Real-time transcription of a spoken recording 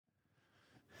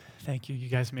Thank you. You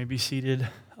guys may be seated.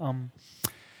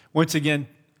 Once again,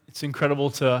 it's incredible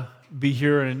to be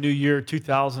here in a new year,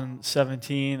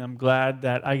 2017. I'm glad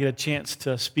that I get a chance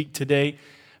to speak today.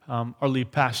 Our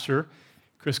lead pastor,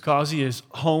 Chris Causey, is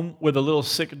home with a little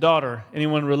sick daughter.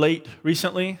 Anyone relate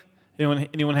recently?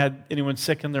 Anyone had anyone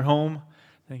sick in their home?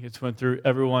 I think it's went through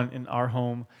everyone in our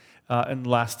home in the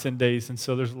last 10 days. And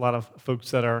so there's a lot of folks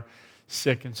that are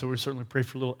sick. And so we're certainly praying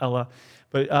for little Ella.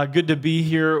 But good to be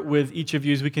here with each of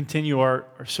you as we continue our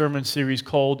sermon series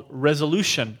called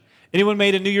Resolution. Anyone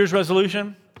made a New Year's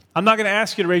resolution? I'm not going to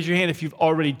ask you to raise your hand if you've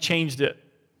already changed it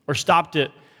or stopped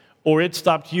it or it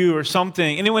stopped you or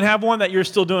something. Anyone have one that you're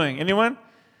still doing? Anyone?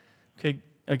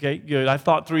 Okay, good. I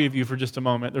thought 3 of you for just a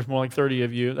moment. There's more like 30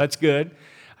 of you. That's good.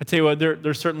 I tell you what,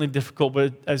 they're certainly difficult,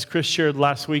 but as Chris shared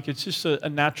last week, it's just a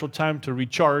natural time to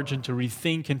recharge and to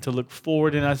rethink and to look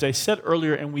forward. And as I said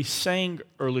earlier, and we sang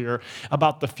earlier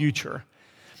about the future.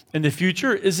 And the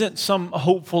future isn't some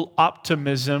hopeful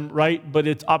optimism, right? But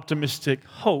it's optimistic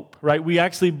hope, right? We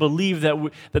actually believe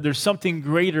that there's something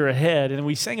greater ahead. And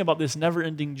we sang about this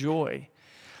never-ending joy.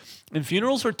 And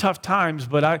funerals are tough times,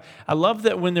 but I love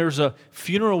that when there's a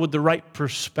funeral with the right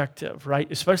perspective,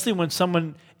 right? Especially when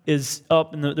someone is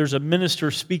up and there's a minister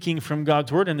speaking from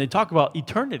God's word and they talk about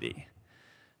eternity.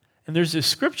 And there's this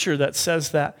scripture that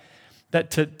says that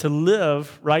to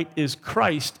live, right, is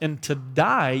Christ and to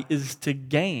die is to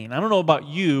gain. I don't know about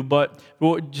you, but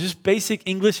just basic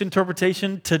English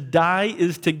interpretation, to die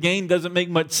is to gain doesn't make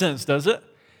much sense, does it?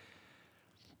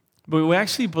 But we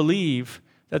actually believe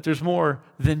that there's more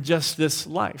than just this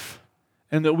life.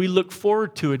 And that we look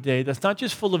forward to a day that's not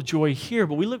just full of joy here,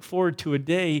 but we look forward to a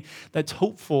day that's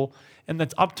hopeful and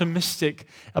that's optimistic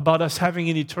about us having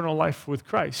an eternal life with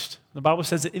Christ. The Bible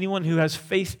says that anyone who has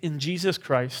faith in Jesus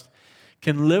Christ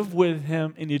can live with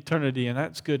him in eternity, and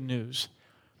that's good news.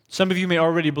 Some of you may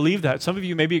already believe that. Some of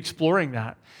you may be exploring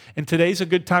that. And today's a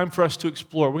good time for us to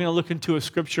explore. We're going to look into a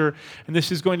scripture, and this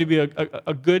is going to be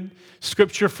a good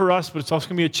scripture for us, but it's also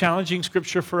going to be a challenging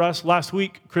scripture for us. Last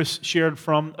week, Chris shared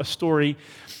from a story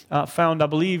found, I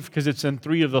believe, because it's in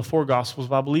 3 of the 4 Gospels,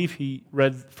 but I believe he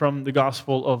read from the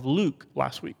Gospel of Luke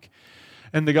last week.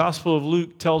 And the Gospel of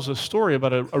Luke tells a story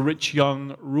about a rich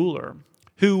young ruler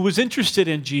who was interested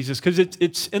in Jesus, because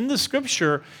it's in the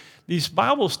scripture. These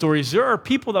Bible stories, there are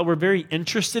people that were very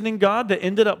interested in God that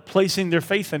ended up placing their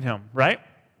faith in him, right?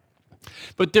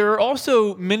 But there are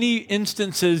also many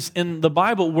instances in the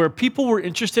Bible where people were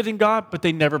interested in God, but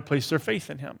they never placed their faith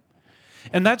in him.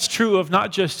 And that's true of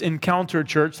not just Encounter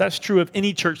Church, that's true of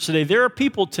any church today. There are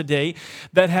people today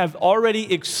that have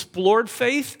already explored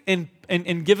faith and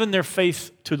given their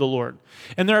faith to the Lord.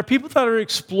 And there are people that are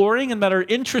exploring and that are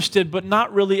interested, but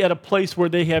not really at a place where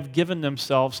they have given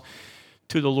themselves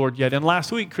to the Lord yet. And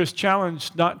last week, Chris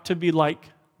challenged not to be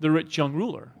like the rich young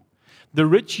ruler. The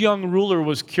rich young ruler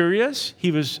was curious.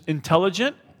 He was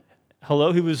intelligent.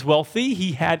 He was wealthy.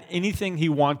 He had anything he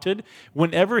wanted,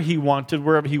 whenever he wanted,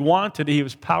 wherever he wanted. He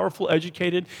was powerful,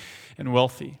 educated, and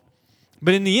wealthy.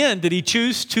 But in the end, did he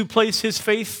choose to place his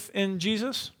faith in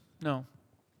Jesus? No.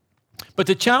 But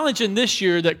the challenge in this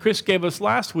year that Chris gave us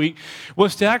last week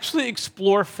was to actually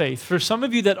explore faith. For some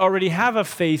of you that already have a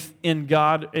faith in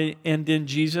God and in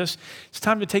Jesus, it's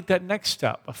time to take that next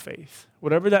step of faith,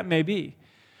 whatever that may be.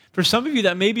 For some of you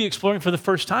that may be exploring for the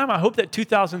first time, I hope that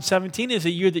 2017 is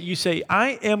a year that you say,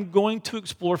 I am going to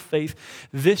explore faith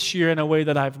this year in a way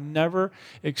that I've never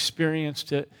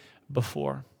experienced it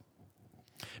before.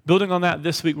 Building on that,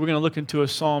 this week we're going to look into a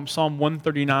psalm, Psalm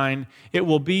 139. It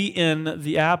will be in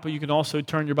the app, but you can also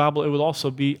turn your Bible. It will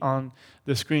also be on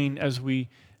the screen as we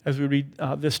read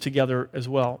this together as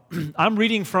well. I'm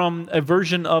reading from a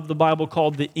version of the Bible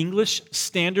called the English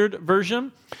Standard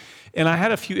Version, and I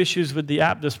had a few issues with the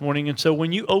app this morning, and so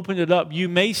when you open it up, you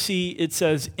may see it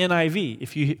says NIV.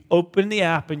 If you open the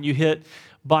app and you hit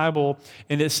Bible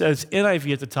and it says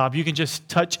NIV at the top, you can just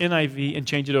touch NIV and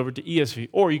change it over to ESV,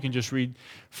 or you can just read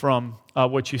from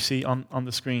what you see on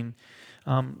the screen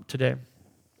today.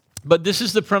 But this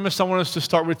is the premise I want us to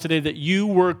start with today, that you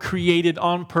were created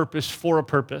on purpose for a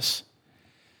purpose.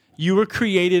 You were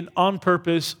created on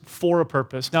purpose for a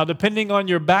purpose. Now, depending on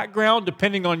your background,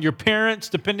 depending on your parents,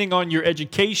 depending on your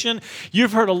education,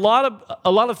 you've heard a lot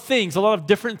of things, a lot of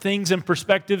different things and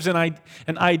perspectives and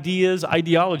ideas,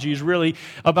 ideologies, really,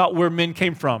 about where men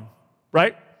came from,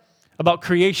 right? About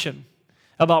creation,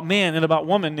 about man and about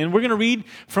woman. And we're going to read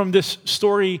from this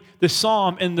story, this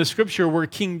psalm in the scripture where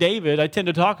King David, I tend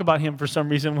to talk about him for some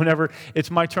reason whenever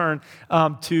it's my turn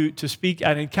to speak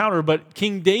at Encounter, but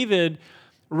King David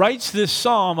writes this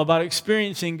psalm about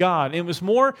experiencing God. It was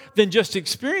more than just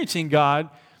experiencing God.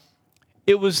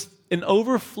 It was an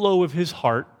overflow of his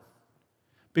heart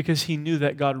Because he knew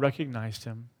that God recognized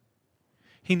him.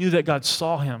 He knew that God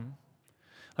saw him.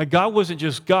 Like God wasn't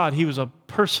just God, he was a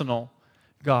personal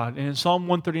God. And in Psalm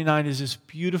 139 is this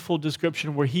beautiful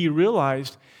description where he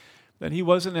realized that he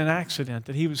wasn't an accident,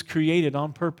 that he was created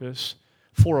on purpose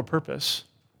for a purpose.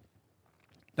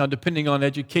 Now, depending on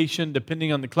education,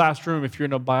 depending on the classroom, if you're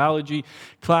in a biology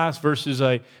class versus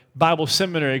a Bible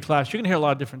seminary class, you're going to hear a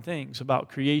lot of different things about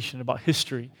creation, about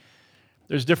history.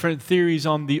 There's different theories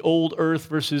on the old earth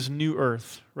versus new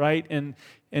earth, right? And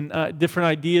different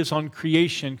ideas on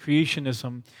creation,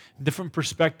 creationism, different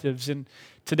perspectives. And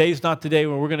today's not the day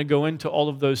where we're going to go into all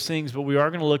of those things, but we are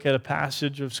going to look at a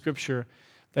passage of Scripture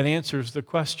that answers the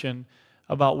question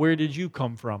about where did you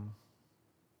come from?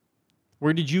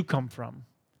 Where did you come from?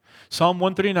 Psalm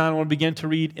 139, I want to begin to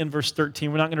read in verse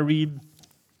 13. We're not going to read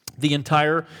the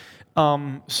entire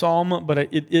psalm, but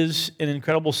it is an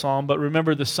incredible psalm. But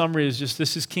remember, the summary is just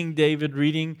this is King David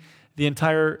writing the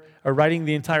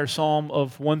entire psalm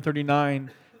of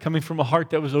 139, coming from a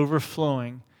heart that was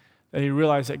overflowing, that he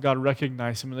realized that God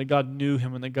recognized him and that God knew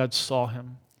him and that God saw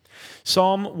him.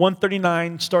 Psalm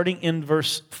 139, starting in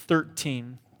verse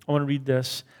 13. I want to read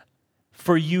this.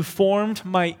 For you formed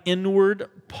my inward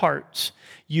parts.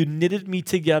 You knitted me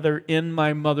together in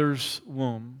my mother's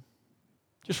womb.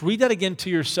 Just read that again to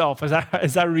yourself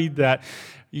as I read that.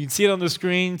 You can see it on the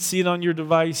screen, see it on your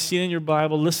device, see it in your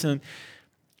Bible. Listen,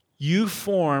 you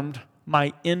formed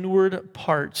my inward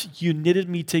parts. You knitted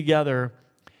me together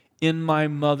in my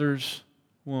mother's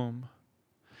womb.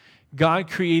 God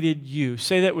created you.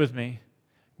 Say that with me.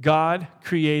 God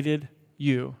created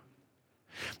you.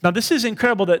 Now, this is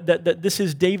incredible that this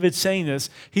is David saying this.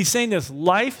 He's saying this.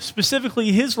 Life,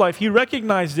 specifically his life, he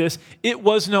recognized this. It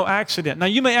was no accident. Now,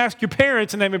 you may ask your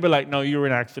parents, and they may be like, no, you were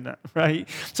an accident, right?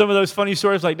 Some of those funny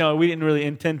stories like, no, we didn't really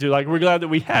intend to. Like, we're glad that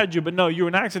we had you, but no, you were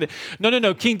an accident.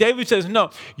 No. King David says, no,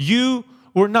 you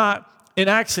were not an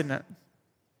accident.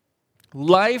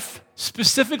 Life,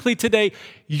 specifically today,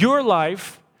 your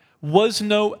life was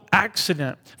no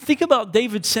accident. Think about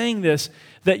David saying this,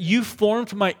 that you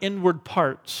formed my inward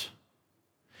parts.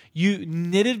 You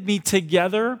knitted me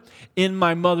together in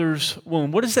my mother's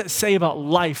womb. What does that say about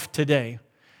life today?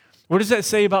 What does that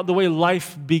say about the way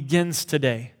life begins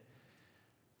today?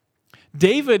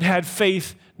 David had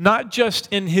faith not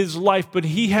just in his life, but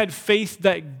he had faith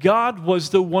that God was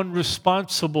the one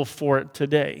responsible for it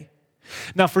today.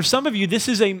 Now, for some of you, this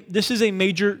is a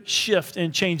major shift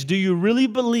and change. Do you really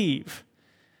believe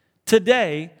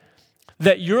today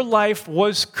that your life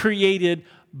was created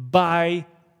by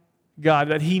God,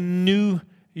 that he knew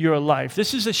your life?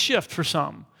 This is a shift for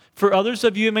some. For others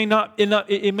of you, it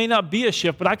may not be a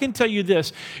shift, but I can tell you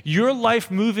this. Your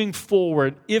life moving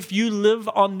forward, if you live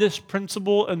on this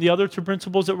principle and the other two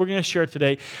principles that we're going to share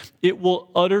today, it will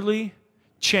utterly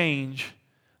change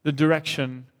the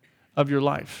direction of your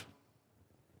life.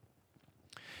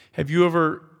 Have you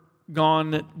ever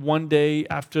gone one day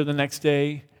after the next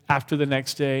day,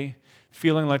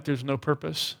 feeling like there's no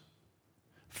purpose?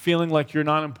 Feeling like you're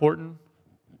not important?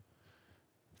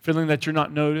 Feeling that you're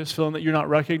not noticed? Feeling that you're not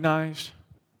recognized?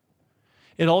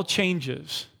 It all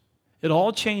changes. It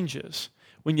all changes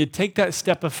when you take that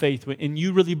step of faith and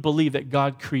you really believe that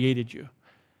God created you.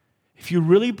 If you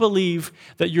really believe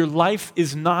that your life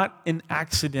is not an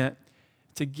accident,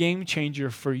 it's a game changer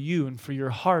for you and for your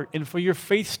heart and for your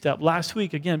faith step. Last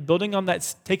week, again, building on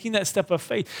that, taking that step of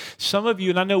faith. Some of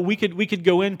you, and I know we could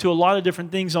go into a lot of different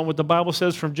things on what the Bible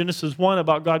says from Genesis 1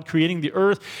 about God creating the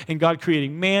earth and God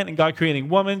creating man and God creating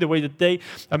woman, the way that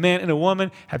a man and a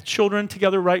woman, have children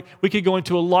together, right? We could go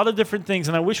into a lot of different things,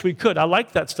 and I wish we could. I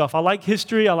like that stuff. I like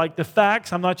history. I like the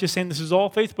facts. I'm not just saying this is all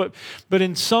faith, but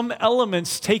in some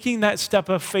elements, taking that step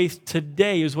of faith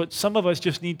today is what some of us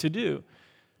just need to do.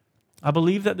 I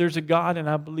believe that there's a God, and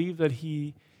I believe that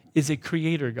he is a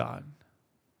creator God.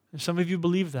 And some of you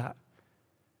believe that.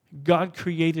 God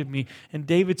created me. And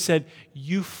David said,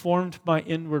 you formed my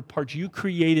inward parts. You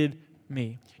created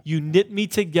me. You knit me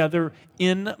together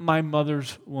in my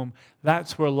mother's womb.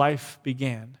 That's where life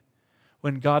began,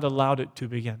 when God allowed it to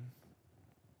begin.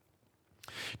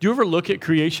 Do you ever look at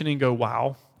creation and go,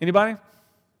 wow? Anybody?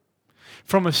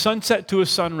 From a sunset to a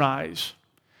sunrise,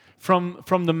 from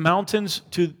the mountains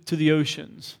to the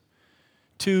oceans,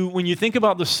 to when you think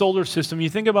about the solar system, you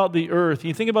think about the earth,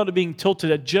 you think about it being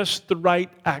tilted at just the right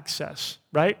axis,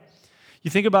 right? You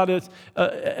think about it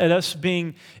at us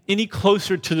being any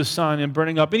closer to the sun and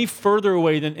burning up, any further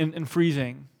away than in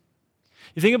freezing.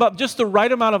 You think about just the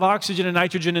right amount of oxygen and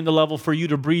nitrogen in the level for you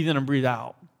to breathe in and breathe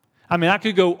out. I mean, I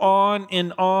could go on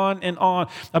and on and on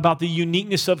about the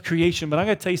uniqueness of creation, but I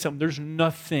got to tell you something, there's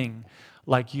nothing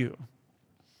like you.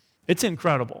 It's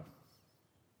incredible.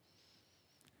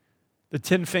 the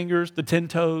 10 fingers, the 10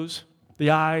 toes, the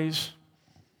eyes,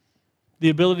 the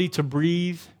ability to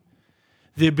breathe,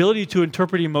 the ability to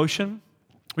interpret emotion.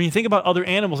 When you think about other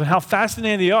animals and how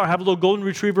fascinating they are, I have a little golden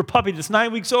retriever puppy that's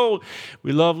 9 weeks old.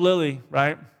 We love Lily,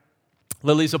 right?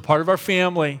 Lily's a part of our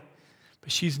family,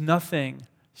 but she's nothing.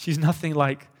 She's nothing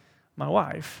like my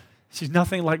wife. She's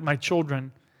nothing like my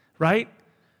children, right?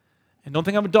 And don't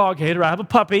think I'm a dog hater. I have a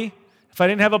puppy. If I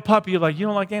didn't have a puppy, you're like, you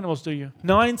don't like animals, do you?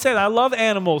 No, I didn't say that. I love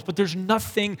animals, but there's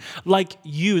nothing like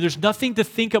you. There's nothing to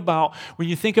think about when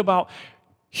you think about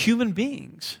human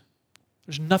beings.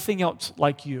 There's nothing else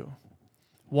like you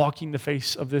walking the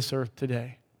face of this earth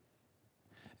today.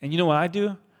 And you know what I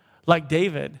do? Like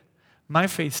David, my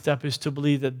faith step is to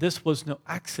believe that this was no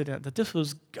accident, that this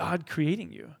was God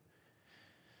creating you.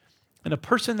 And a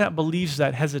person that believes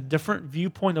that has a different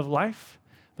viewpoint of life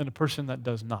than a person that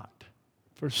does not,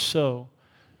 for so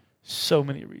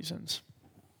many reasons.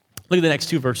 Look at the next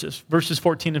two verses, verses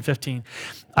 14 and 15.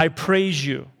 I praise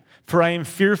you, for I am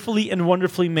fearfully and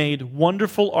wonderfully made.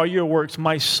 Wonderful are your works.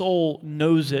 My soul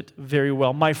knows it very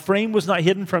well. My frame was not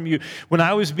hidden from you when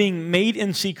I was being made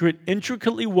in secret,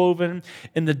 intricately woven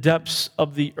in the depths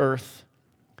of the earth.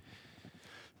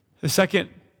 The second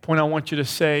point I want you to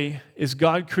say is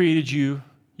God created you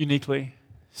uniquely.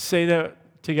 Say that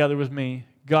together with me.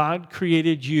 God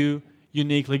created you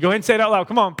uniquely. Go ahead and say it out loud.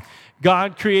 Come on.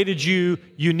 God created you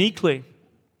uniquely.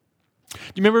 Do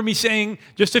you remember me saying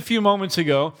just a few moments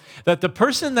ago that the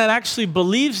person that actually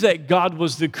believes that God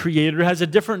was the creator has a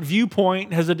different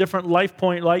viewpoint, has a different life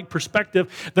point, like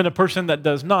perspective than a person that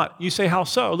does not? You say, how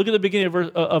so? Look at the beginning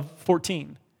of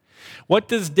 14. What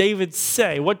does David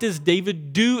say? What does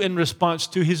David do in response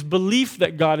to his belief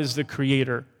that God is the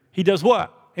creator? He does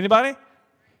what? Anybody?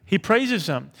 He praises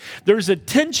him. There's a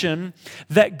tension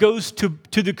that goes to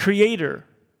the creator.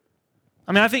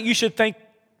 I mean, I think you should thank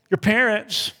your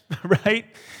parents, right?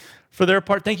 For their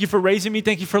part. Thank you for raising me.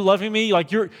 Thank you for loving me.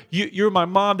 Like you're my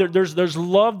mom. There's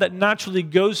love that naturally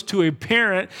goes to a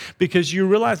parent because you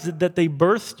realize that they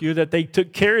birthed you, that they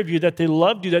took care of you, that they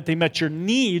loved you, that they met your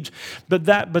needs.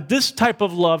 But this type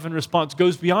of love and response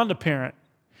goes beyond a parent.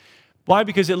 Why?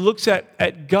 Because it looks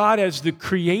at God as the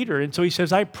creator. And so he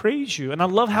says, I praise you. And I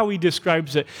love how he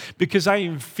describes it because I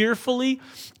am fearfully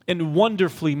and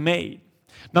wonderfully made.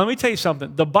 Now, let me tell you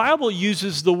something. The Bible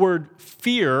uses the word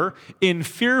fear in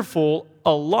fearful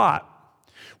a lot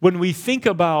when we think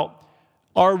about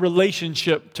our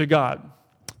relationship to God.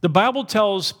 The Bible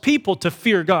tells people to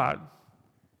fear God.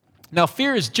 Now,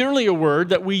 fear is generally a word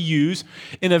that we use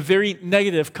in a very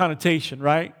negative connotation,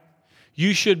 right?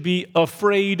 You should be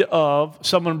afraid of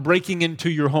someone breaking into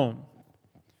your home,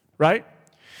 right?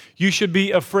 You should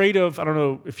be afraid of, I don't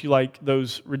know if you like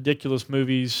those ridiculous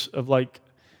movies of like,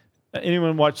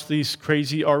 anyone watch these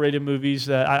crazy R-rated movies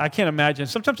that I can't imagine?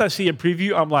 Sometimes I see a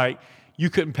preview, I'm like, you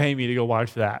couldn't pay me to go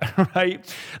watch that,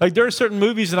 right? Like there are certain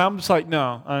movies that I'm just like,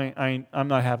 no, I'm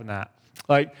not having that.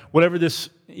 Like whatever this,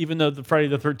 even though the Friday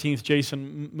the 13th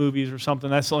Jason movies or something,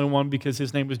 that's the only one because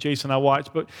his name was Jason I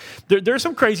watched. But there's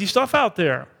some crazy stuff out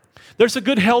there. There's a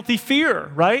good healthy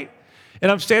fear, right? And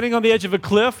I'm standing on the edge of a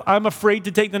cliff. I'm afraid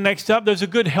to take the next step. There's a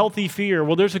good, healthy fear.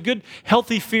 Well, there's a good,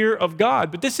 healthy fear of God.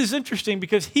 But this is interesting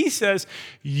because he says,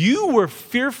 you were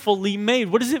fearfully made.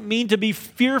 What does it mean to be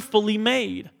fearfully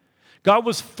made? God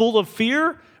was full of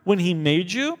fear when he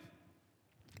made you?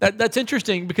 That's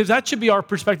interesting because that should be our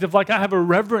perspective. Like I have a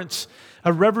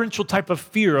reverential type of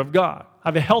fear of God. I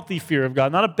have a healthy fear of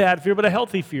God. Not a bad fear, but a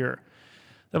healthy fear.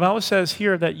 The Bible says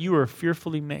here that you are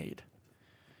fearfully made.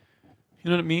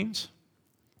 You know what it means?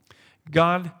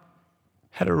 God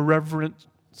had a reverence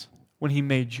when he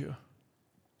made you.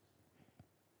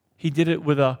 He did it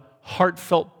with a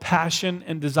heartfelt passion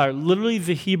and desire. Literally,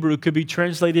 the Hebrew could be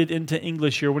translated into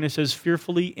English here when it says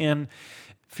fearfully and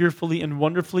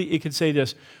wonderfully. It could say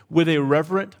this, with a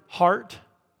reverent heart,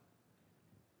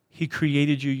 he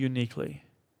created you uniquely.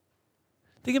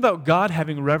 Think about God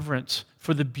having reverence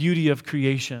for the beauty of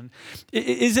creation.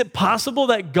 Is it possible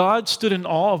that God stood in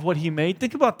awe of what he made?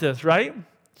 Think about this, right?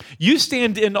 You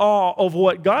stand in awe of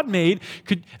what God made.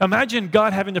 Could imagine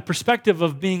God having the perspective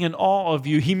of being in awe of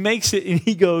you. He makes it and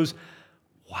he goes,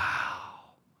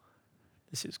 wow,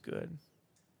 this is good.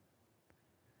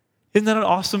 Isn't that an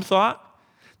awesome thought?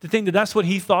 To think that that's what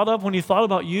he thought of when he thought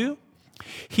about you?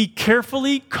 He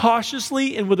carefully,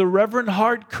 cautiously, and with a reverent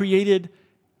heart created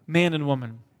man and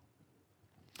woman.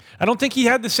 I don't think he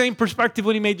had the same perspective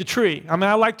when he made the tree. I mean,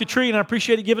 I like the tree and I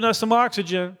appreciate it giving us some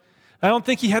oxygen. I don't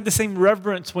think he had the same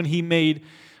reverence when he made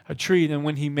a tree than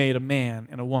when he made a man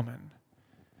and a woman.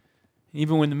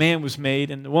 Even when the man was made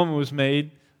and the woman was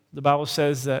made, the Bible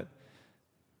says that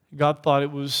God thought it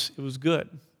was good.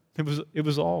 It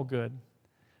was all good.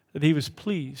 That he was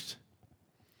pleased.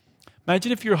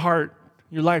 Imagine if your heart,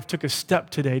 your life took a step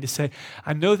today to say,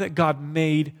 I know that God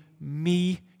made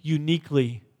me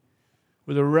uniquely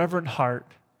with a reverent heart.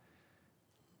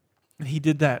 And he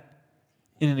did that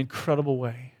in an incredible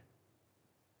way.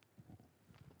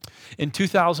 In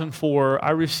 2004,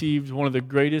 I received one of the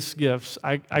greatest gifts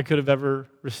I could have ever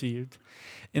received.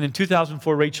 And in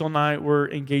 2004, Rachel and I were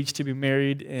engaged to be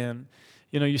married, and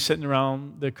you're sitting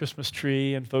around the Christmas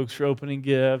tree, and folks are opening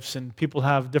gifts, and people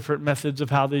have different methods of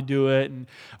how they do it. And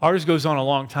ours goes on a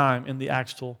long time in the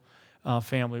Axtell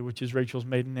family, which is Rachel's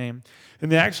maiden name. In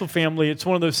the Axtell family, it's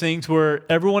one of those things where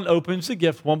everyone opens the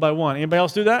gift one by one. Anybody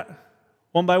else do that?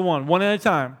 One by one at a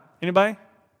time. Anybody?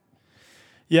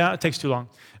 Yeah, it takes too long.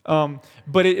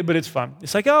 But it's fun.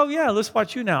 It's like, oh yeah, let's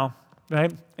watch you now,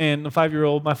 right? And my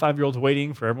 5-year-old's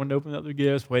waiting for everyone to open up their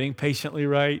gifts, waiting patiently,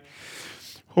 right?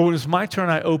 Well, when it was my turn,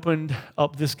 I opened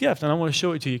up this gift, and I want to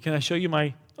show it to you. Can I show you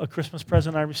a Christmas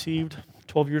present I received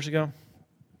 12 years ago?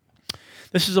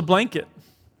 This is a blanket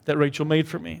that Rachel made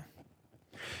for me.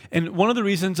 And one of the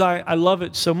reasons I love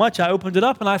it so much, I opened it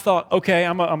up and I thought, okay,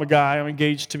 I'm a guy, I'm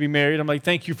engaged to be married. I'm like,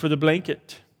 thank you for the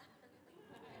blanket,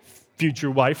 future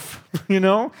wife,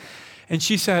 And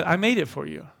she said, I made it for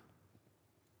you.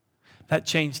 That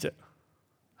changed it.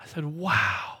 I said,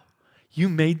 wow, you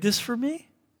made this for me?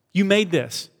 You made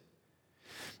this.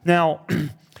 Now,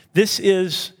 this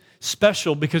is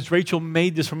special because Rachel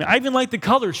made this for me. I even like the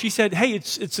colors. She said, hey,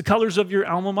 it's the colors of your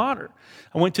alma mater.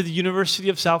 I went to the University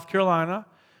of South Carolina.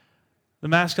 The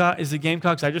mascot is the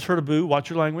Gamecocks. I just heard a boo. Watch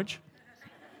your language.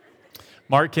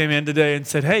 Mark came in today and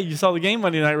said, hey, you saw the game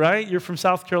Monday night, right? You're from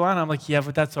South Carolina. I'm like, yeah,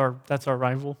 but that's our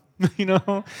rival,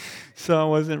 So I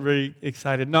wasn't very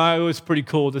excited. No, it was pretty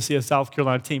cool to see a South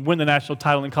Carolina team win the national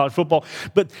title in college football.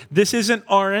 But this isn't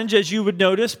orange, as you would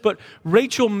notice, but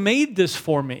Rachel made this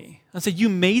for me. I said, you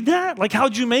made that? Like,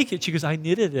 how'd you make it? She goes, I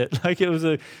knitted it. Like, it was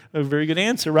a very good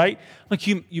answer, right? Like,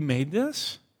 you made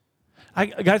this?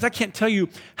 Guys, I can't tell you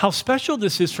how special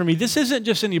this is for me. This isn't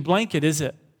just any blanket, is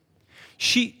it?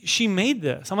 She made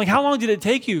this. I'm like, how long did it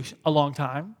take you? A long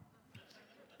time.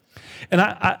 And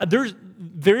there's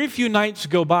very few nights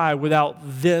go by without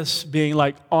this being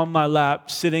like on my lap,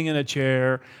 sitting in a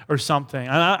chair or something.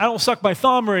 And I don't suck my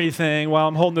thumb or anything while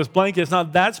I'm holding this blanket. It's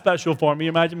not that special for me.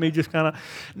 Imagine me just kind of,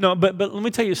 no, but let me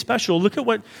tell you, it's special. Look at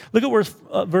what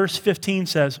verse 15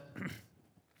 says.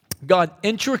 God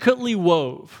intricately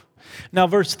wove. Now,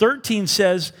 verse 13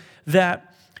 says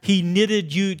that he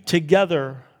knitted you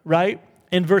together, right?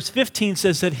 And verse 15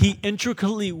 says that he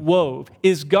intricately wove.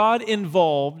 Is God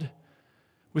involved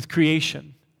with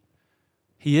creation?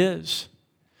 He is.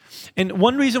 And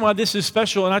one reason why this is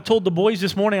special, and I told the boys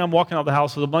this morning, I'm walking out of the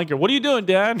house with a blanket. What are you doing,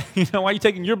 Dad? Why are you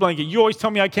taking your blanket? You always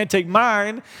tell me I can't take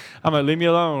mine. I'm like, leave me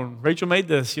alone. Rachel made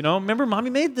this, Remember, Mommy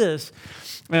made this.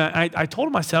 And I told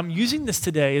him, I said, I'm using this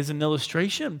today as an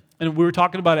illustration. And we were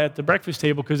talking about it at the breakfast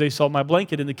table because they saw my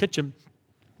blanket in the kitchen.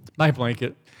 My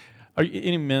blanket. Are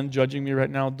any men judging me right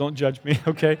now? Don't judge me,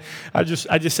 okay? I just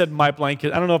said my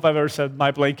blanket. I don't know if I've ever said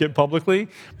my blanket publicly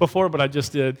before, but I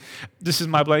just did. This is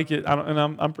my blanket, and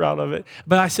I'm proud of it.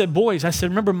 But I said, boys,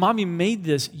 remember, Mommy made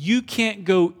this. You can't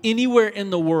go anywhere in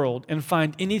the world and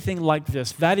find anything like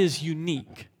this. That is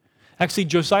unique. Actually,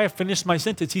 Josiah finished my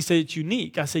sentence. He said, it's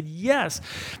unique. I said, yes,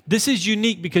 this is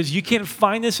unique because you can't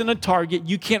find this in a Target.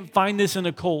 You can't find this in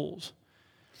a Kohl's.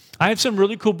 I have some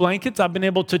really cool blankets. I've been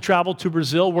able to travel to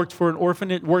Brazil, worked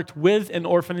with an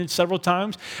orphanage several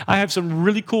times. I have some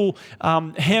really cool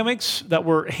hammocks that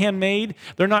were handmade.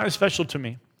 They're not as special to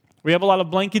me. We have a lot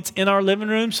of blankets in our living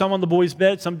room, some on the boys'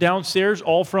 bed, some downstairs,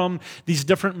 all from these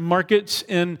different markets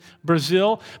in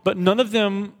Brazil. But none of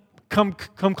them come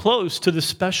close to the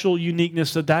special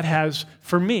uniqueness that has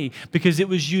for me because it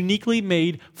was uniquely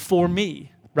made for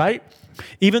me, right?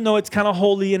 Even though it's kind of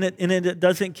holy and it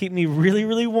doesn't keep me really,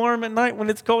 really warm at night when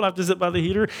it's cold, I have to sit by the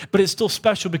heater, but it's still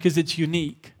special because it's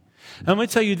unique. And I'm going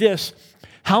to tell you this,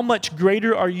 how much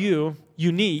greater are you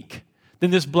unique than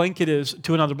this blanket is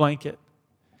to another blanket?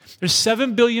 There's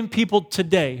 7 billion people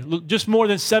today, just more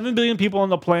than 7 billion people on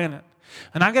the planet.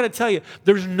 And I got to tell you,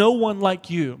 there's no one like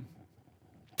you.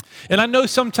 And I know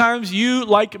sometimes you,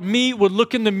 like me, would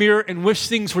look in the mirror and wish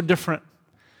things were different.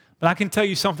 But I can tell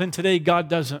you something today, God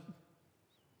doesn't.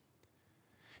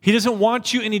 He doesn't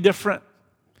want you any different.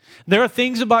 There are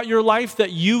things about your life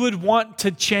that you would want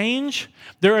to change.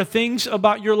 There are things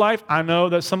about your life I know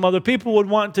that some other people would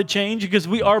want to change because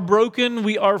we are broken,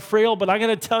 we are frail, but I got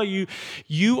to tell you,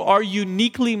 you are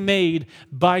uniquely made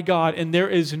by God and there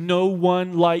is no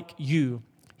one like you.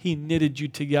 He knitted you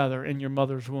together in your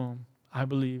mother's womb, I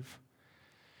believe.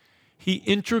 He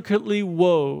intricately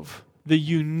wove the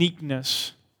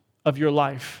uniqueness of your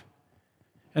life.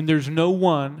 And there's no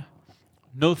one,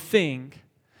 no thing,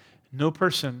 no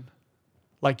person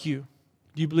like you.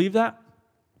 Do you believe that?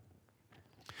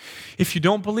 If you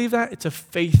don't believe that, it's a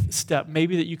faith step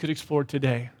maybe that you could explore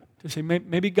today. To say,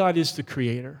 maybe God is the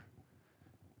creator.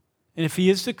 And if he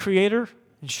is the creator,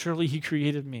 then surely he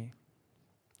created me.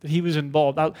 That he was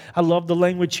involved. I love the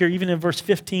language here, even in verse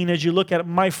 15, as you look at it.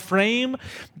 My frame,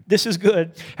 this is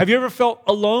good. Have you ever felt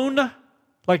alone?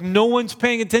 Like no one's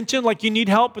paying attention, like you need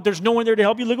help, but there's no one there to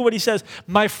help you? Look at what he says.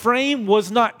 My frame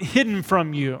was not hidden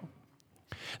from you.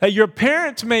 That your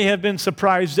parents may have been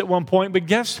surprised at one point, but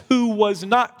guess who was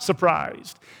not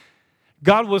surprised?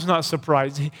 God was not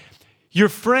surprised. Your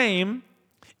frame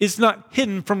is not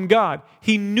hidden from God.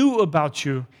 He knew about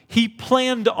you. He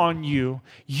planned on you.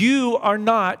 You are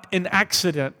not an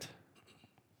accident.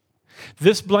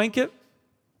 This blanket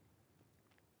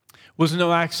was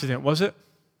no accident, was it?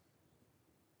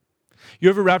 You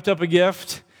ever wrapped up a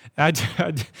gift? I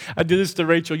did this to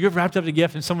Rachel. You ever wrapped up a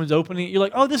gift and someone's opening it? You're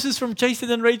like, oh, this is from Jason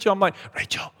and Rachel. I'm like,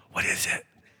 Rachel, what is it?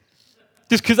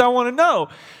 Just because I want to know.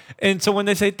 And so when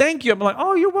they say thank you, I'm like,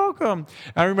 oh, you're welcome.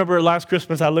 I remember last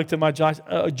Christmas, I looked at my Josh,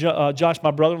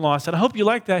 my brother-in-law. I said, I hope you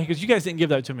like that. He goes, you guys didn't give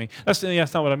that to me. That's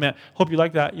not what I meant. Hope you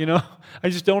like that, you know. I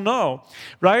just don't know,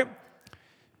 right?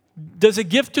 Does a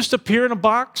gift just appear in a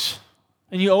box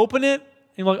and you open it and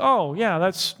you're like, oh, yeah,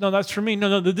 that's for me.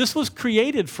 No, this was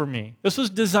created for me. This was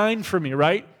designed for me,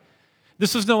 right?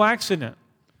 This was no accident.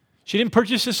 She didn't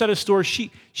purchase this at a store.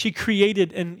 She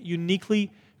created and uniquely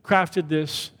crafted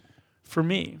this for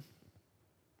me.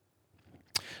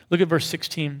 Look at verse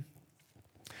 16.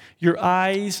 Your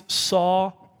eyes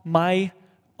saw my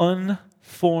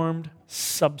unformed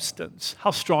substance. How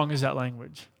strong is that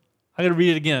language? I'm going to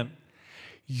read it again.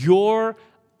 Your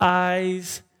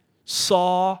eyes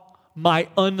saw my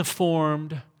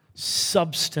unformed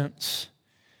substance.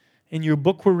 In your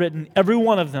book were written, every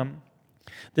one of them,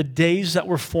 the days that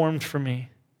were formed for me,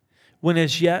 when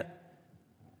as yet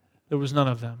there was none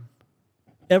of them.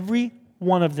 Every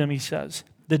one of them, he says,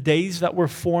 the days that were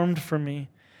formed for me,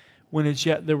 when as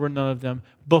yet there were none of them.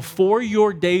 Before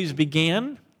your days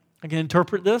began, I can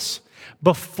interpret this,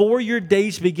 before your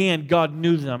days began, God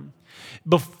knew them.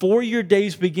 Before your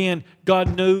days began,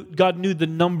 God knew the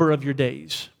number of your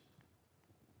days.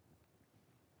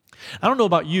 I don't know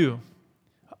about you.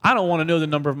 I don't want to know the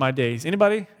number of my days.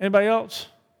 Anybody? Anybody else?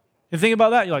 You think about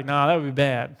that, you're like, nah, that would be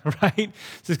bad, right?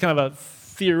 This is kind of a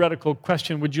theoretical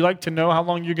question. Would you like to know how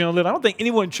long you're going to live? I don't think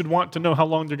anyone should want to know how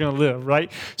long they're going to live,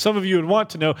 right? Some of you would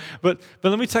want to know. But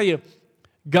let me tell you,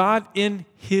 God in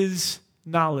his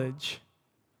knowledge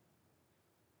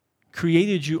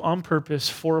created you on purpose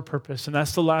for a purpose. And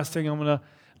that's the last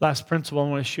principle I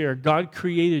want to share. God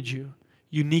created you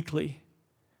uniquely.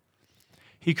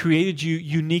 He created you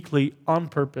uniquely on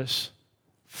purpose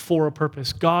for a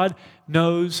purpose. God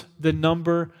knows the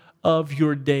number of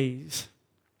your days.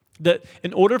 That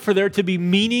in order for there to be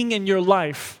meaning in your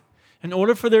life, in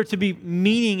order for there to be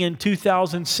meaning in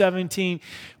 2017,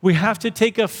 we have to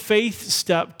take a faith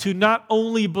step to not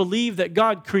only believe that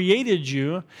God created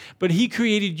you, but he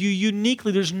created you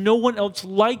uniquely. There's no one else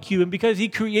like you. And because he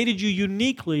created you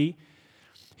uniquely,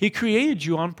 he created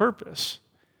you on purpose.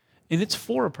 And it's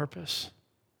for a purpose.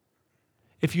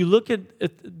 If you look at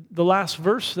the last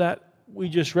verse that we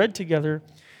just read together,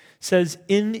 says,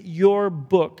 in your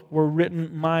book were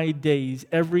written my days,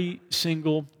 every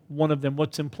single one of them.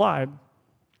 What's implied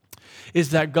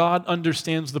is that God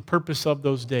understands the purpose of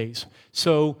those days.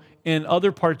 So in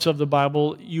other parts of the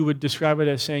Bible, you would describe it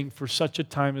as saying, for such a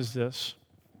time as this.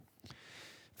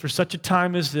 For such a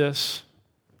time as this,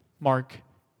 Mark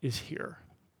is here.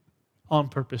 On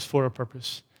purpose, for a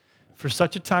purpose. For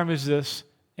such a time as this,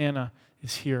 Anna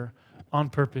is here. On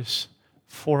purpose,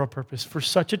 for a purpose. For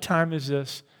such a time as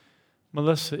this,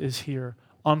 Melissa is here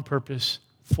on purpose,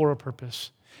 for a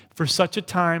purpose. For such a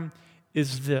time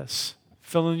as this,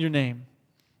 fill in your name,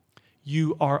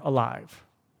 you are alive.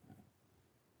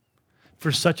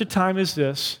 For such a time as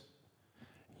this,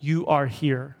 you are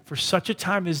here. For such a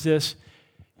time as this,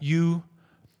 you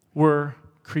were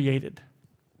created.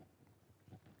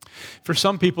 For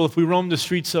some people, if we roam the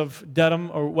streets of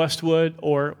Dedham or Westwood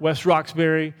or West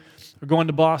Roxbury or going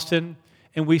to Boston,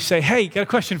 and we say, hey, got a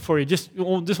question for you. This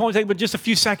won't take but just a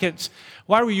few seconds.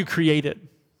 Why were you created?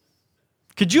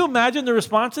 Could you imagine the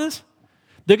responses?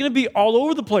 They're going to be all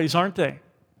over the place, aren't they?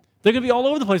 They're going to be all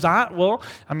over the place.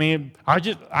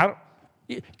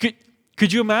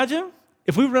 Could you imagine?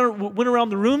 If we went around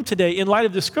the room today, in light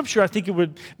of the scripture, I think it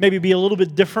would maybe be a little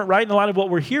bit different, right? In light of what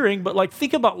we're hearing, but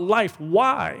think about life.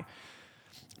 Why?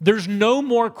 There's no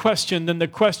more question than the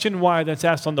question why that's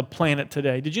asked on the planet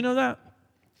today. Did you know that?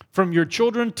 From your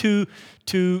children to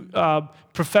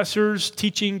professors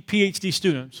teaching PhD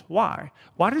students. Why?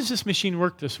 Why does this machine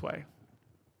work this way?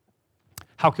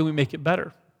 How can we make it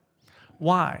better?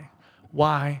 Why?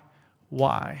 Why?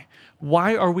 Why?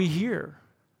 Why are we here?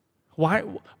 Why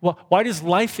does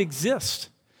life exist?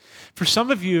 For some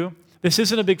of you, this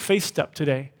isn't a big faith step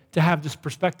today to have this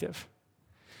perspective.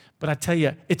 But I tell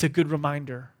you, it's a good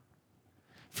reminder.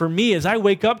 For me, as I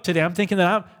wake up today, I'm thinking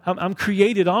that I'm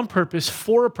created on purpose,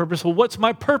 for a purpose. Well, what's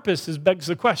my purpose begs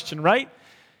the question, right?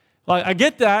 Well, I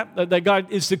get that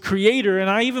God is the creator, and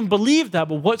I even believe that,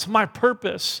 but what's my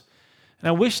purpose? And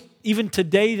I wish even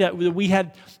today that we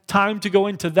had time to go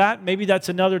into that. Maybe that's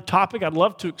another topic. I'd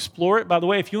love to explore it. By the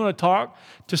way, if you want to talk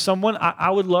to someone,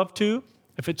 I would love to.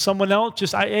 If it's someone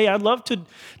else, I'd love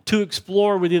to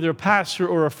explore with either a pastor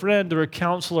or a friend or a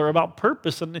counselor about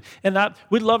purpose. And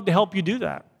we'd love to help you do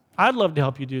that. I'd love to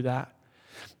help you do that.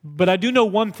 But I do know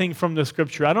one thing from the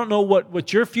scripture. I don't know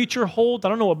what your future holds. I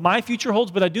don't know what my future holds,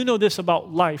 but I do know this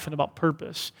about life and about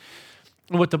purpose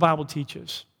and what the Bible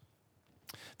teaches.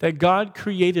 That God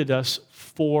created us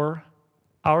for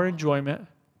our enjoyment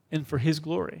and for His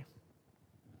glory.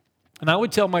 And I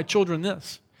would tell my children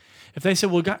this. If they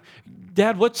said, well, God,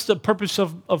 Dad, what's the purpose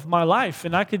of my life?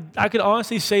 And I could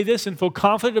honestly say this and feel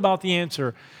confident about the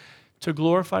answer. To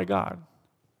glorify God.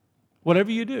 Whatever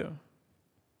you do.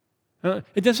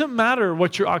 It doesn't matter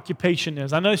what your occupation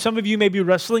is. I know some of you may be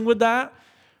wrestling with that.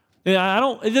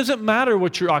 It doesn't matter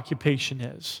what your occupation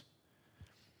is.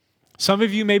 Some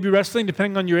of you may be wrestling,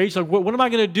 depending on your age, like, what am I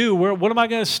going to do? What am I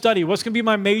going to study? What's going to be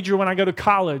my major when I go to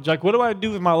college? Like, what do I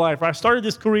do with my life? I started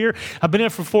this career. I've been in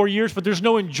it for 4 years, but there's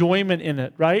no enjoyment in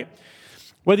it, right?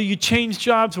 Whether you change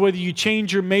jobs, whether you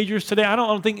change your majors today, I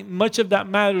don't think much of that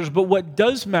matters. But what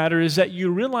does matter is that you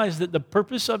realize that the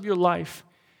purpose of your life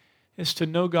is to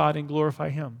know God and glorify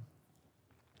Him.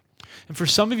 And for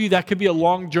some of you, that could be a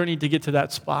long journey to get to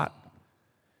that spot.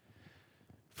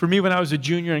 For me, when I was a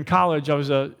junior in college, I was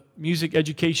a music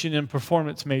education and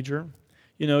performance major,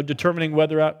 determining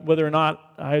whether or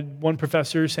not. I had one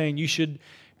professor saying you should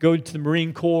go to the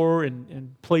Marine Corps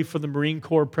and play for the Marine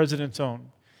Corps President's Own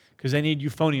because they need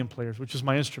euphonium players, which is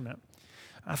my instrument.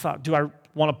 I thought, do I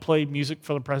want to play music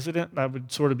for the president? That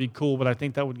would sort of be cool, but I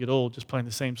think that would get old, just playing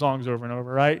the same songs over and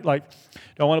over, right? Like,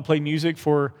 do I want to play music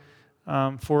for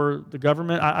the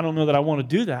government? I don't know that I want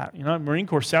to do that. Marine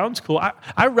Corps sounds cool.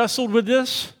 I wrestled with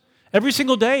this. Every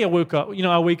single day I wake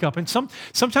up, and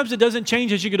sometimes it doesn't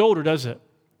change as you get older, does it?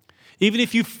 Even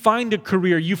if you find a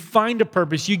career, you find a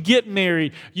purpose, you get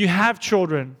married, you have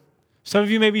children. Some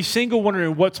of you may be single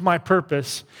wondering, what's my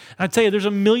purpose? And I tell you, there's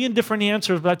a million different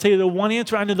answers, but I tell you, the one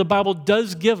answer I know the Bible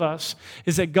does give us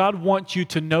is that God wants you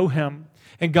to know Him,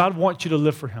 and God wants you to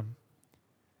live for Him.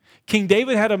 King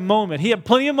David had a moment. He had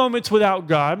plenty of moments without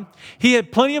God. He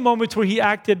had plenty of moments where he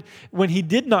acted when he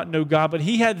did not know God, but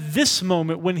he had this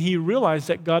moment when he realized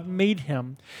that God made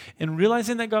him. And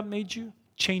realizing that God made you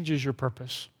changes your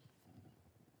purpose.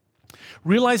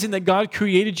 Realizing that God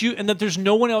created you and that there's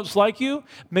no one else like you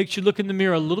makes you look in the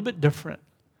mirror a little bit different.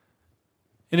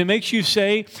 And it makes you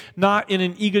say, not in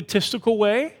an egotistical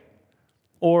way,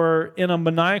 or in a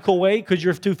maniacal way because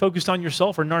you're too focused on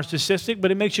yourself or narcissistic,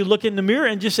 but it makes you look in the mirror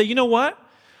and just say, you know what?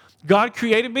 God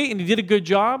created me and He did a good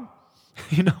job,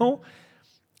 and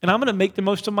I'm going to make the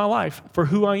most of my life for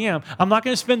who I am. I'm not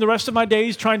going to spend the rest of my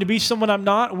days trying to be someone I'm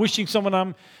not, wishing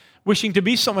to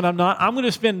be someone I'm not. I'm going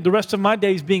to spend the rest of my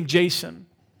days being Jason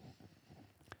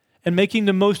and making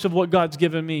the most of what God's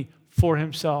given me for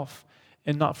Himself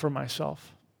and not for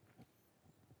myself.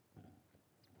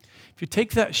 If you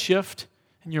take that shift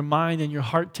in your mind and your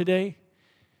heart today,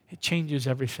 it changes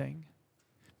everything.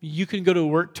 You can go to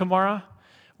work tomorrow,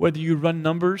 whether you run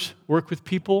numbers, work with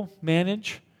people,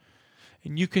 manage,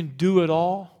 and you can do it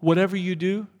all, whatever you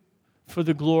do, for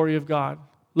the glory of God.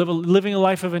 Living a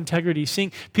life of integrity,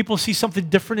 seeing people see something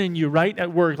different in you, right,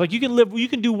 at work. Like you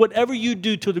can do whatever you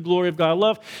do to the glory of God. I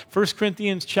love 1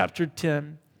 Corinthians chapter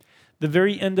 10. The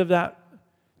very end of that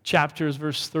chapter is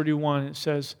verse 31. It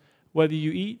says, whether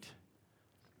you eat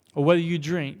or whether you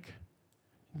drink,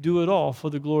 do it all for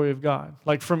the glory of God.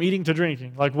 Like from eating to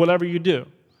drinking, like whatever you do.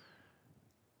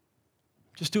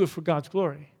 Just do it for God's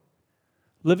glory.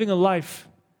 Living a life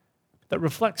that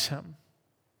reflects Him.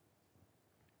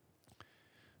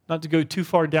 Not to go too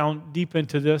far down deep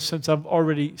into this, since I've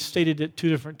already stated it 2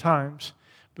 different times,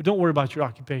 but don't worry about your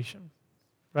occupation,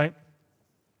 right?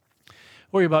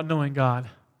 Worry about knowing God.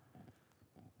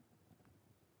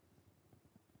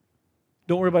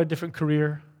 Don't worry about a different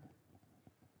career.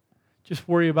 Just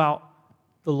worry about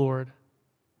the Lord.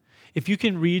 If you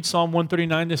can read Psalm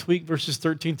 139 this week, verses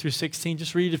 13 through 16,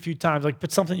 just read it a few times. Like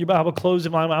put something in your Bible, close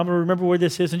it. I'm going to remember where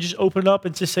this is, and just open it up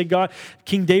and just say, God,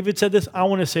 King David said this. I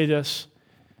want to say this.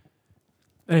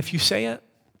 And if you say it,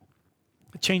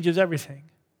 it changes everything.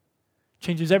 It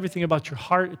changes everything about your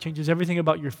heart. It changes everything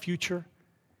about your future.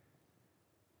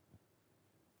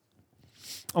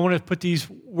 I want to put these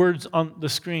words on the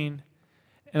screen,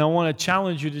 and I want to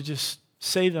challenge you to just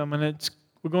say them. And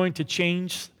we're going to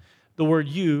change the word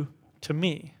you to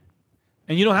me.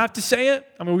 And you don't have to say it.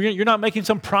 I mean, you're not making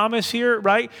some promise here,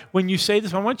 right? When you say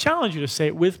this, I want to challenge you to say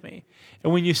it with me.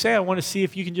 And when you say, I want to see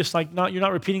if you can just you're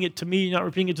not repeating it to me, you're not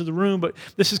repeating it to the room, but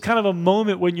this is kind of a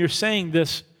moment when you're saying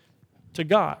this to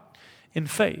God in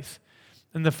faith.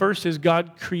 And the first is,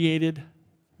 God created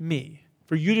me.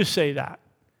 For you to say that.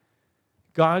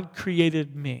 God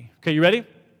created me. Okay, you ready?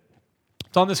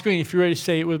 It's on the screen if you're ready to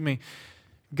say it with me.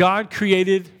 God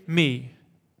created me.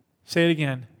 Say it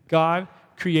again. God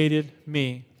created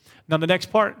me. Now the next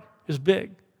part is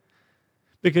big.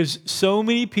 Because so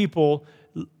many people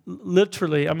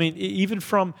literally, I mean, even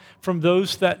from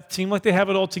those that seem like they have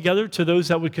it all together to those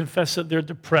that would confess that they're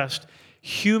depressed,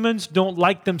 humans don't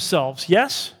like themselves.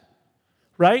 Yes?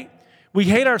 Right? We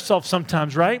hate ourselves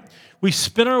sometimes, right? We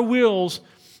spin our wheels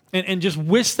and just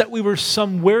wish that we were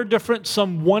somewhere different,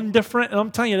 someone different. And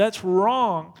I'm telling you, that's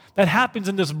wrong. That happens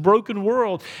in this broken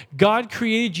world. God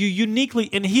created you uniquely,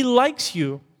 and He likes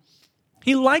you.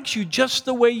 He likes you just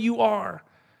the way you are.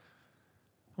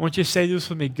 I want you to say this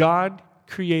with me. God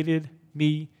created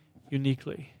me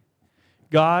uniquely.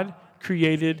 God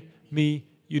created me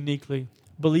uniquely.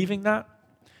 Believing that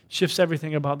shifts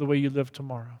everything about the way you live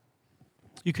tomorrow.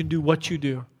 You can do what you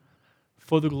do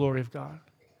for the glory of God.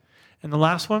 And the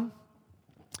last one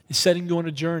is setting you on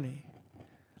a journey.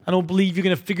 I don't believe you're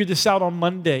going to figure this out on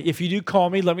Monday. If you do,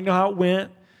 call me. Let me know how it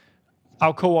went.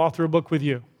 I'll co-author a book with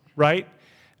you, right?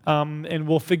 And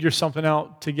we'll figure something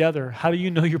out together. How do you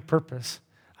know your purpose?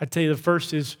 I tell you, the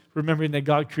first is remembering that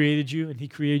God created you, and He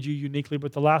created you uniquely.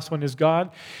 But the last one is, God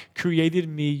created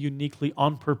me uniquely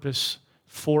on purpose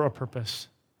for a purpose.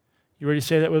 You ready to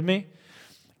say that with me?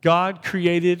 God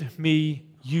created me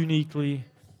uniquely.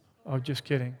 Oh, just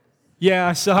kidding.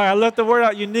 Yeah, sorry, I left the word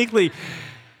out, uniquely.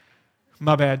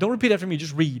 My bad. Don't repeat after me,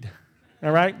 just read. All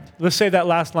right? Let's say that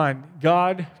last line.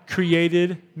 God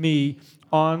created me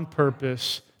on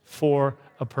purpose for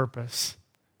a purpose.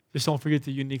 Just don't forget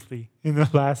the uniquely in the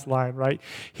last line, right?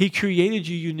 He created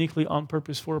you uniquely on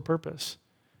purpose for a purpose.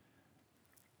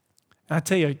 And I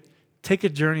tell you, take a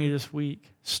journey this week.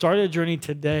 Start a journey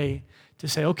today to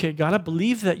say, okay, God, I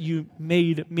believe that you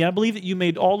made me. I believe that you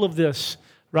made all of this,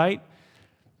 right?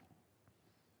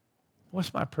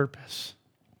 What's my purpose?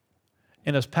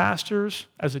 And as pastors,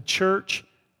 as a church,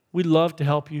 we'd love to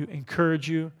help you, encourage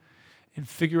you, and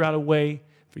figure out a way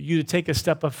for you to take a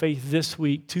step of faith this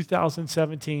week,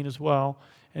 2017 as well.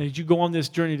 And as you go on this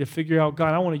journey to figure out,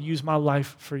 God, I want to use my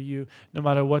life for you, no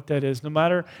matter what that is. No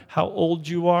matter how old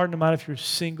you are, no matter if you're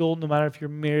single, no matter if you're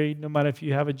married, no matter if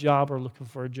you have a job or looking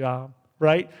for a job,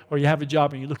 right? Or you have a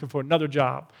job and you're looking for another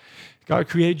job. God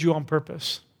created you on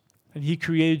purpose. And He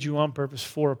created you on purpose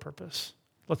for a purpose.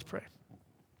 Let's pray.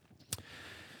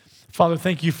 Father,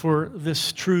 thank you for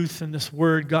this truth and this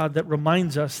word, God, that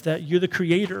reminds us that you're the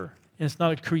creator. And it's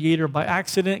not a creator by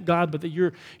accident, God, but that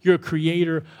you're a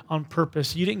creator on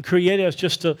purpose. You didn't create us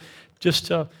just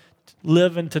to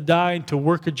live and to die and to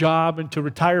work a job and to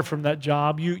retire from that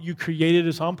job. You created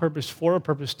us on purpose for a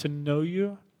purpose, to know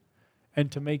you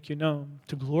and to make you known,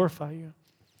 to glorify you.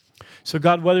 So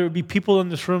God, whether it be people in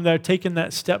this room that are taking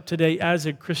that step today as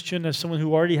a Christian, as someone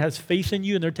who already has faith in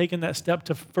you, and they're taking that step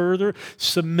to further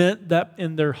cement that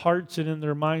in their hearts and in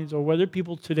their minds, or whether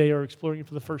people today are exploring it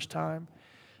for the first time,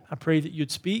 I pray that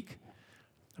you'd speak.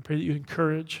 I pray that you'd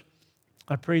encourage.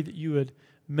 I pray that you would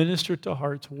minister to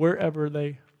hearts wherever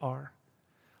they are.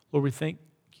 Lord, we thank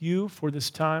you for this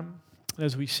time.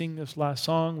 As we sing this last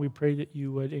song, we pray that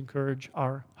you would encourage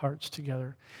our hearts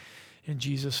together. In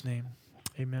Jesus' name.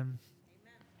 Amen.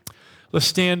 Let's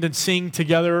stand and sing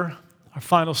together our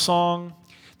final song.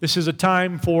 This is a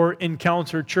time for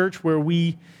Encounter Church where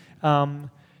we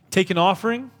take an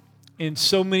offering, and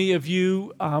so many of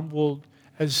you will,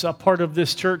 as a part of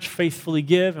this church, faithfully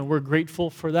give, and we're grateful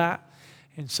for that.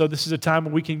 And so this is a time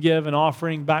where we can give an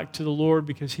offering back to the Lord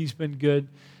because He's been good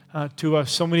to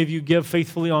us. So many of you give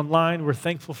faithfully online. We're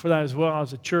thankful for that as well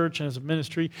as a church and as a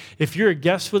ministry. If you're a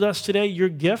guest with us today, your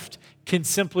gift can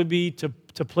simply be to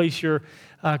place your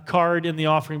card in the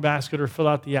offering basket or fill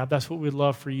out the app. That's what we'd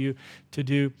love for you to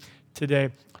do today.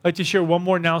 I'd like to share one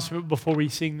more announcement before we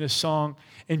sing this song.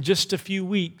 In just a few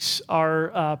weeks,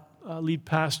 our lead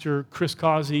pastor Chris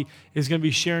Causey is going to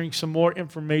be sharing some more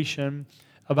information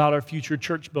about our future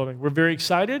church building. We're very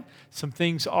excited. Some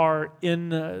things are in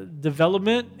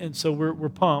development, and so we're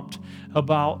pumped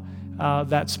about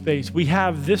that space. We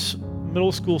have this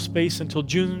middle school space until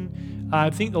June. I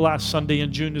think the last Sunday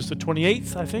in June is the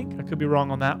 28th, I think. I could be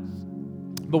wrong on that.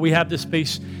 But we have this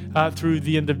space through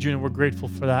the end of June, and we're grateful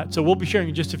for that. So we'll be sharing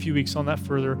in just a few weeks on that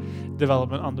further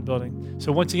development on the building.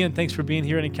 So once again, thanks for being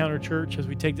here at Encounter Church. As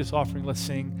we take this offering, let's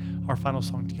sing our final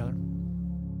song together.